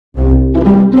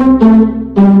Hi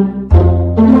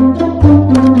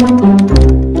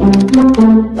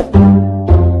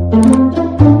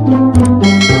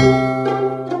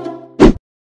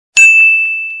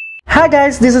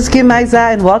guys, this is Kim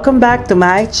Aiza and welcome back to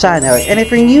my channel. And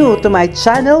if you're new to my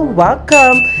channel,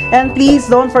 welcome! And please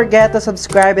don't forget to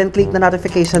subscribe and click the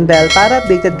notification bell para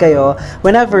updated kayo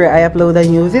whenever I upload a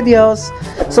new videos.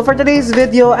 So for today's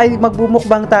video ay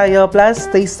magbumukbang tayo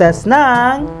plus taste test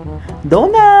ng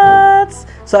donuts!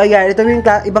 So ayan, ito yung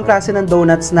ibang klase ng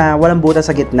donuts na walang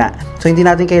butas sa gitna. So hindi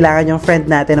natin kailangan yung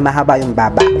friend natin na mahaba yung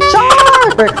baba. Char!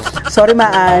 Sorry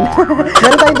maan.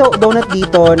 Meron tayong donut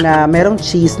dito na merong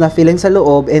cheese na filling sa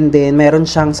loob and then meron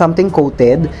siyang something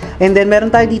coated. And then meron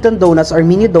tayo dito donuts or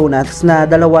mini donuts na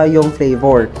dalawa yung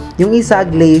flavor. Yung isa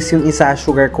glaze, yung isa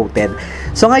sugar coated.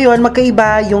 So ngayon,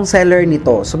 magkaiba yung seller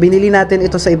nito. So binili natin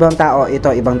ito sa ibang tao,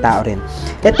 ito ibang tao rin.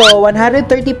 Ito, 130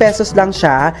 pesos lang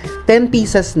siya, 10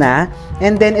 pieces na.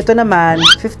 And then ito naman,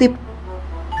 50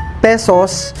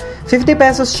 pesos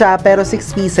siya pero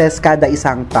 6 pieces kada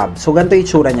isang tub. So ganito yung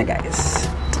itsura niya guys.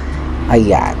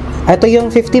 Ayan. Ito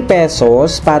yung 50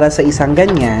 pesos para sa isang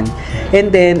ganyan. And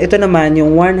then ito naman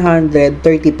yung 130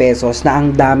 pesos na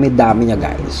ang dami-dami niya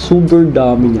guys. Super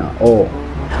dami niya. Oh.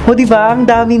 O diba? Ang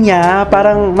dami niya.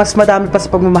 Parang mas madami pa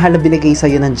sa pagmamahal na binigay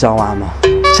sa'yo ng jowa mo.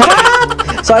 Charot!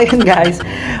 So ayun guys.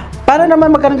 Para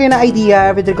naman magkaroon kayo ng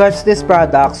idea with regards to this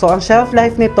product, so ang shelf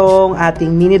life nitong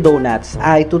ating mini donuts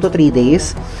ay 2 to 3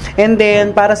 days. And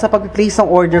then, para sa pag-place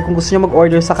ng order, kung gusto nyo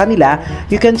mag-order sa kanila,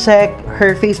 you can check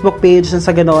her Facebook page na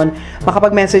sa ganon,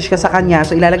 makapag-message ka sa kanya.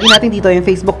 So, ilalagay natin dito yung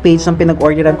Facebook page ng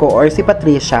pinag-orderan ko or si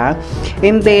Patricia.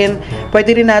 And then,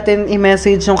 pwede rin natin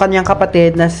i-message yung kanyang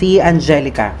kapatid na si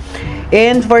Angelica.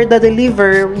 And for the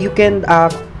deliver, you can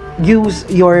use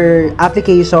your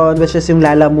application which is yung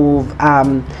Lalamove,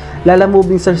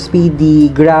 Mr.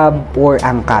 Speedy, Grab, or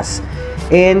Angkas.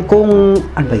 And kung,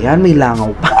 ano ba yan? May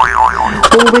langaw pa.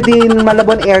 Kung within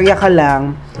Malabon area ka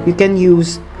lang, you can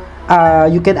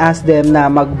ask them na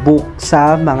mag-book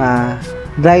sa mga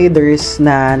riders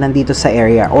na nandito sa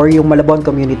area or yung Malabon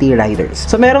Community Riders.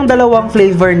 So, merong dalawang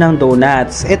flavor ng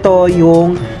donuts. Ito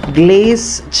yung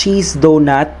glazed cheese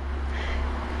donut.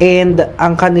 And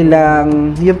ang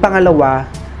kanilang, yung pangalawa,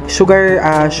 sugar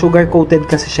coated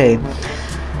kasi siya eh.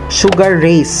 Sugar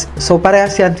race. So,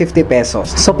 parehas yan 50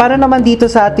 pesos. So, para naman dito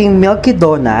sa ating Milky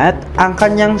donut, ang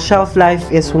kanyang shelf life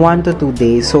is 1 to 2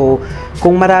 days. So,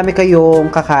 kung marami kayong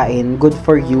kakain, good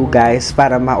for you guys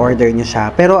para ma-order nyo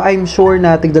siya. Pero I'm sure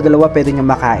na tigda-dalawa pwede nyo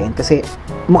makain kasi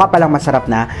mukha palang masarap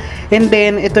na. And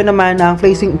then, ito naman ang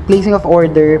placing of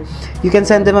order. You can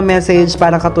send them a message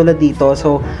parang katulad dito.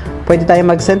 So, pwede tayo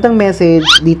mag-send ng message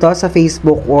dito sa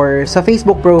Facebook or sa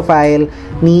Facebook profile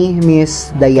ni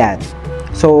Miss Dayan.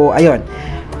 So, ayun.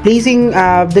 Placing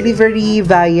delivery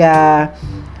via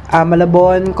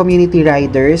Malabon Community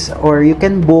Riders or you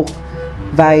can book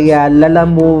via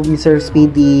Lalamove, Mr.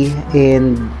 Speedy,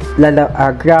 and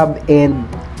Grab, and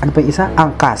ano pa yung isa?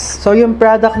 Angkas. So, yung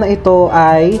product na ito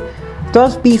ay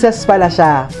 12 pieces pala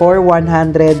siya for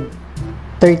 130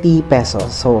 pesos.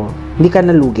 So, hindi ka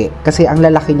nalugi. Kasi ang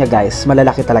lalaki niya guys,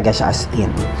 malalaki talaga siya as in.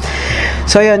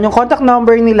 So, yun, yung contact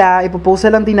number nila, ipopost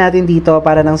lang din natin dito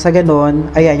para nang sa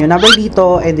ganun. Ayan, yung number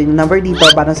dito, and then yung number dito,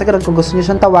 para nang sa ganun, kung gusto nyo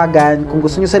siyang tawagan, kung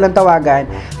gusto nyo silang tawagan,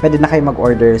 pwede na kayo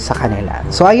mag-order sa kanila.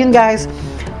 So, ayun guys,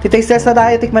 titaste test na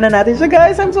tayo, tikman na natin siya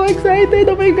guys. I'm so excited,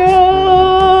 oh my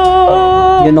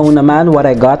God! You know naman what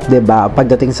I got, diba?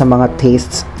 Pagdating sa mga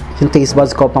tastes, yung taste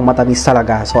buds ko pang matamis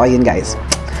talaga. So, ayun guys,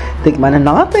 tikman na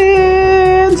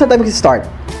natin! Saan tayo mag-start?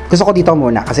 Gusto ko dito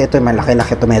muna kasi ito yung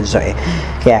malaki-laki ito medyo eh.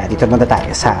 Kaya dito muna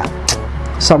tayo sa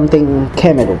something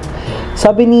camera.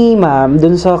 Sabi ni ma'am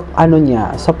dun sa ano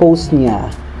niya, sa post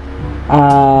niya,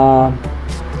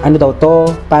 ano daw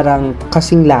to, parang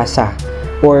kasing lasa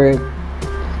or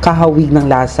kahawig ng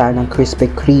lasa ng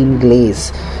Krispy Kreme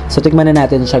glaze. So tikman na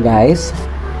natin siya guys.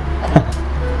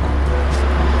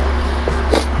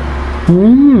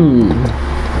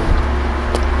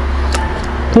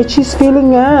 May cheese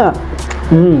filling nga.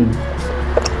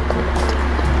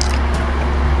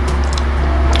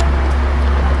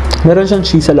 Meron siyang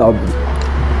cheese sa loob.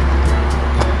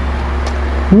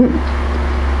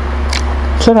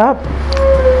 Sarap.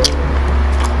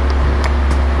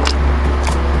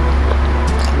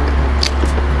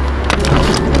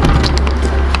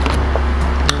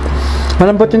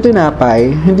 Malambot yung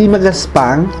tinapay, hindi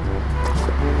magaspang.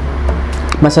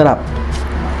 Masarap.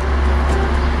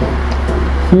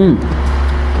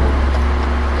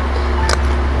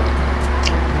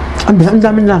 Ang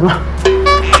dami lang.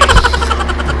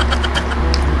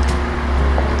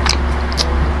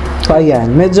 So,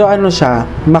 ayan. Medyo ano siya,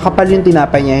 makapal yung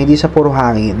tinapay niya, hindi siya puro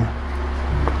hangin.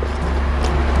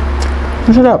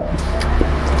 Masarap.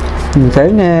 In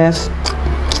fairness.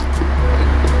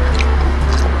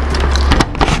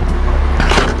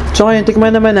 So, ngayon,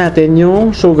 tikman naman natin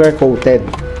yung sugar-coated.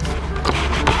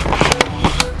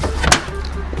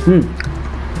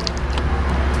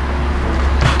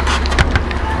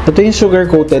 Ito yung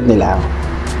sugar-coated nila.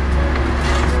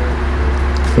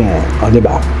 Ayan. O,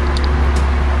 diba?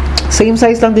 Same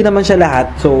size lang din naman siya lahat.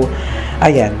 So,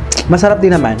 ayan. Masarap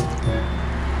din naman.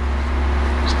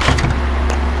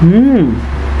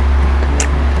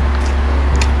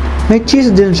 May cheese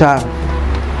din siya.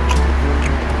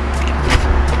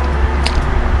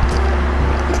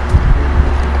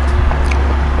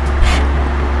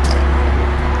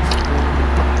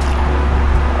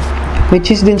 May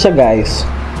cheese din siya, guys.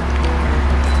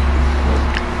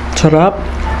 Sarap.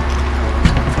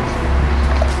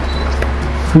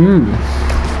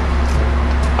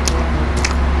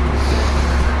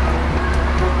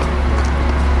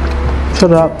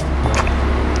 Sarap.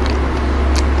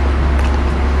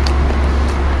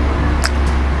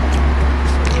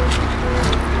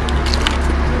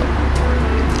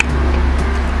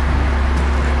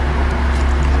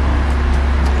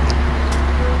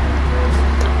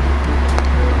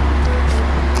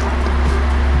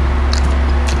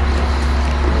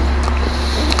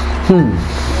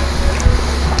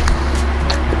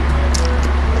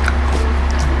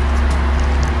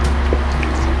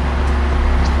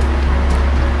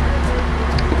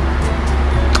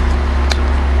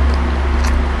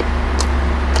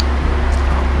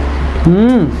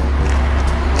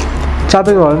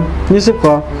 Sabi ko, nisip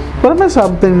ko, parang may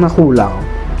something na kulang.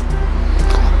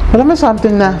 Parang may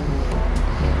something na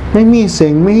may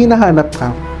missing, may hinahanap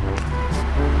ka.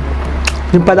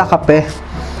 Yung pala kape.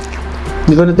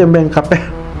 Hindi ko natimba yung kape.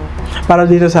 Para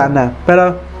dito sana.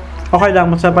 Pero, okay lang,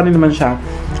 masarap pa rin naman siya.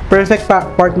 Perfect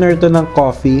partner ito ng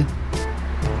coffee.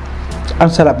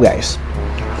 Ang sarap, guys.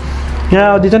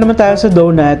 Now, dito naman tayo sa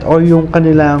donut or yung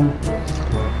kanilang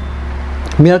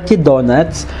Milky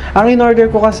Donuts. Ang in-order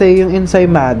ko kasi yung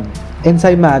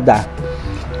ensaymada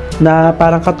na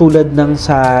parang katulad ng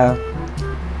sa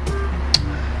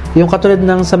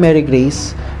Mary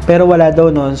Grace, pero wala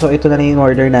daw nun. So ito na yung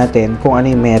in-order natin kung ano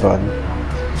yung meron.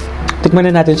 Tikman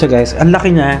na natin siya, guys. Ang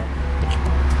laki niya.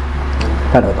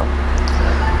 Paano to?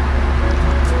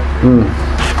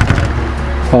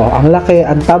 Oh, ang laki,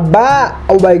 ang taba.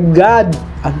 Oh my god.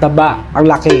 Ang taba, ang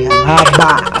laki, ang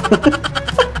haba.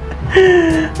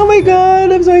 Oh my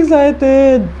god, I'm so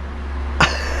excited.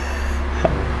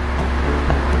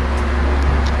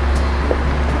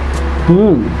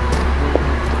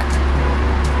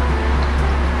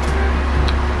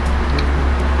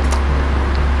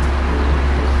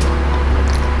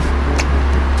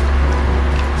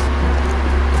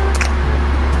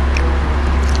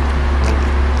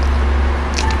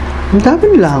 Ang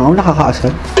dami nila ang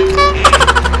nakakaasar.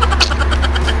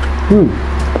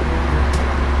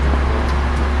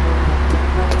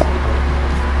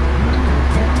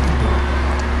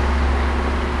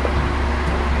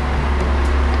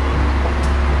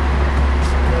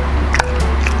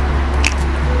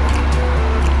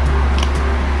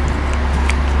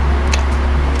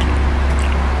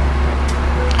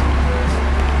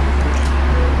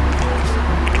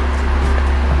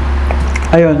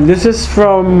 Ayun, this is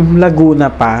from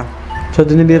Laguna pa. So,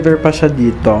 dineliver pa siya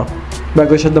dito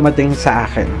bago siya dumating sa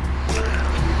akin.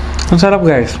 Ang sarap,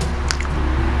 guys.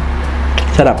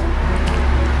 Sarap.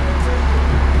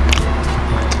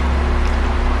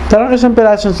 Tarang isang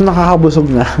piraso na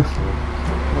nakakabusog na.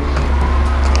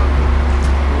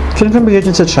 Sino kang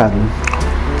bigyan sa tiyan?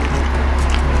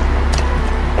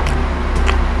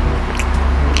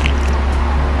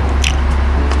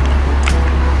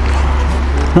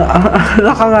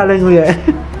 Nakangalan ko yan.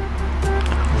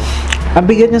 Ang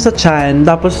bigat niya sa tiyan,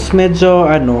 tapos medyo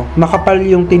makapal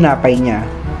yung tinapay niya.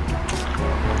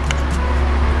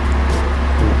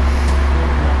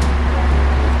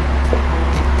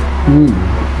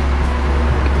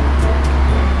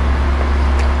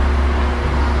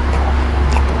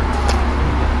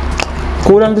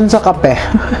 Kulang din sa kape.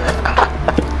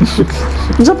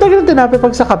 Ang sarap talaga ng tinapay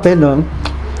pag sa kape, no?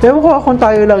 Ewan ko kung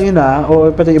tayo lang yun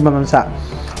o pati ibang bansa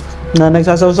na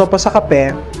nagsasawsaw pa sa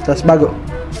kape, tapos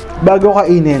bago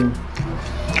kainin.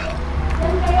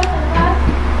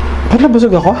 Ba't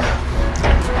nabusog ako?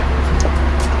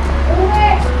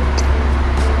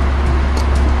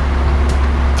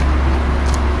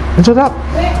 Ang sarap.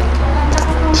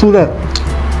 Sulit.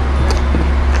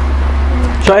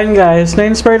 So ayun, guys,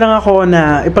 na-inspire lang ako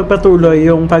na ipagpatuloy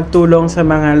yung pagtulong sa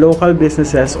mga local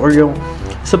businesses or yung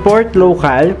support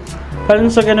local. Parang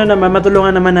sa gano'n naman,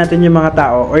 matulungan naman natin yung mga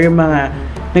tao or yung mga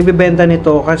nagbebenta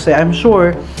nito kasi I'm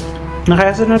sure na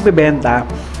kaya sila nagbebenta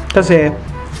kasi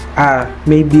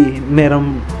maybe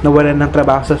merong nawalan ng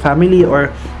trabaho sa family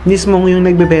or mismo yung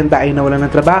nagbebenta ay nawalan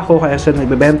ng trabaho kaya sila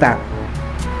nagbebenta.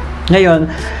 Ngayon,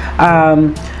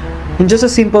 in just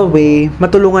a simple way,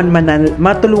 matulungan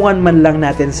man lang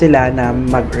natin sila na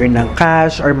mag-earn ng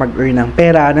cash or mag-earn ng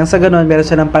pera nang sa ganun meron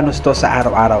silang panusto sa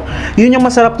araw-araw. Yun yung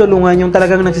masarap tulungan, yung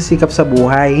talagang nagsisikap sa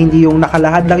buhay, hindi yung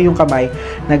nakalahad lang yung kamay,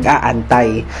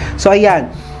 nag-aantay. So ayan,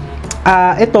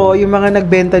 ito, yung mga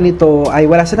nagbenta nito ay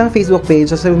wala silang Facebook page,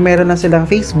 so meron lang silang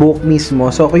Facebook mismo.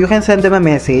 So you can send them a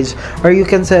message or you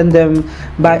can send them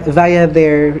via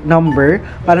their number.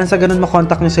 Parang sa ganun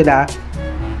makontak nyo sila.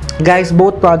 Guys,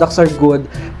 both products are good.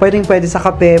 Pwede sa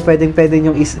kape, pwede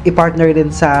nyo i-partner din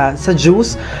sa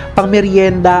juice. Pang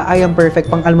merienda, ay ang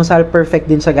perfect. Pang almusal, perfect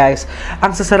din siya, guys.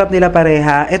 Ang sasarap nila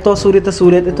pareha. Ito, sulit na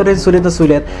sulit. Ito rin, sulit na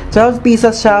sulit. 12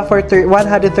 pieces siya for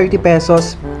 130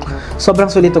 pesos. Sobrang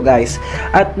sulit to, guys.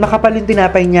 At makapal yung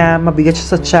tinapay niya, mabigat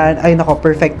siya sa tiyan. Ay, nako,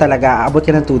 perfect talaga. Aabot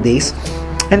ka ng 2 days.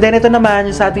 And then, ito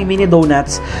naman, yung sa ating mini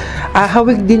donuts.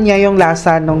 Hawig din niya yung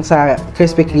lasa nung sa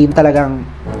Krispy Kreme. Talagang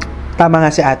tama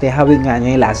nga si ate, hawig nga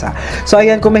niya yung lasa. So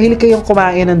ayan, kung mahilig kayong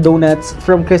kumain ng donuts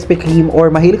from Krispy Kreme or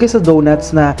mahilig kayo sa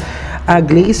donuts na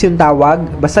glaze yung tawag,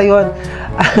 basta yun,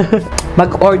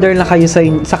 mag-order na kayo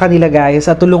sa kanila, guys,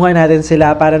 at tulungan natin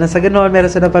sila para na sa ganoon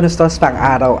meron silang panustos pang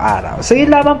araw-araw. So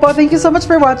yun lamang po. Thank you so much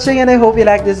for watching and I hope you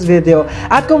like this video.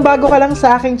 At kung bago ka lang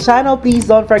sa aking channel, please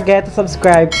don't forget to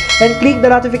subscribe and click the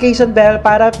notification bell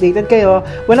para updated kayo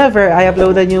whenever I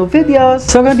upload a new videos.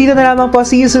 So hanggang dito na lamang po.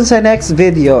 See you soon sa next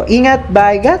video. Ingat,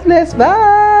 bye, God bless, bye!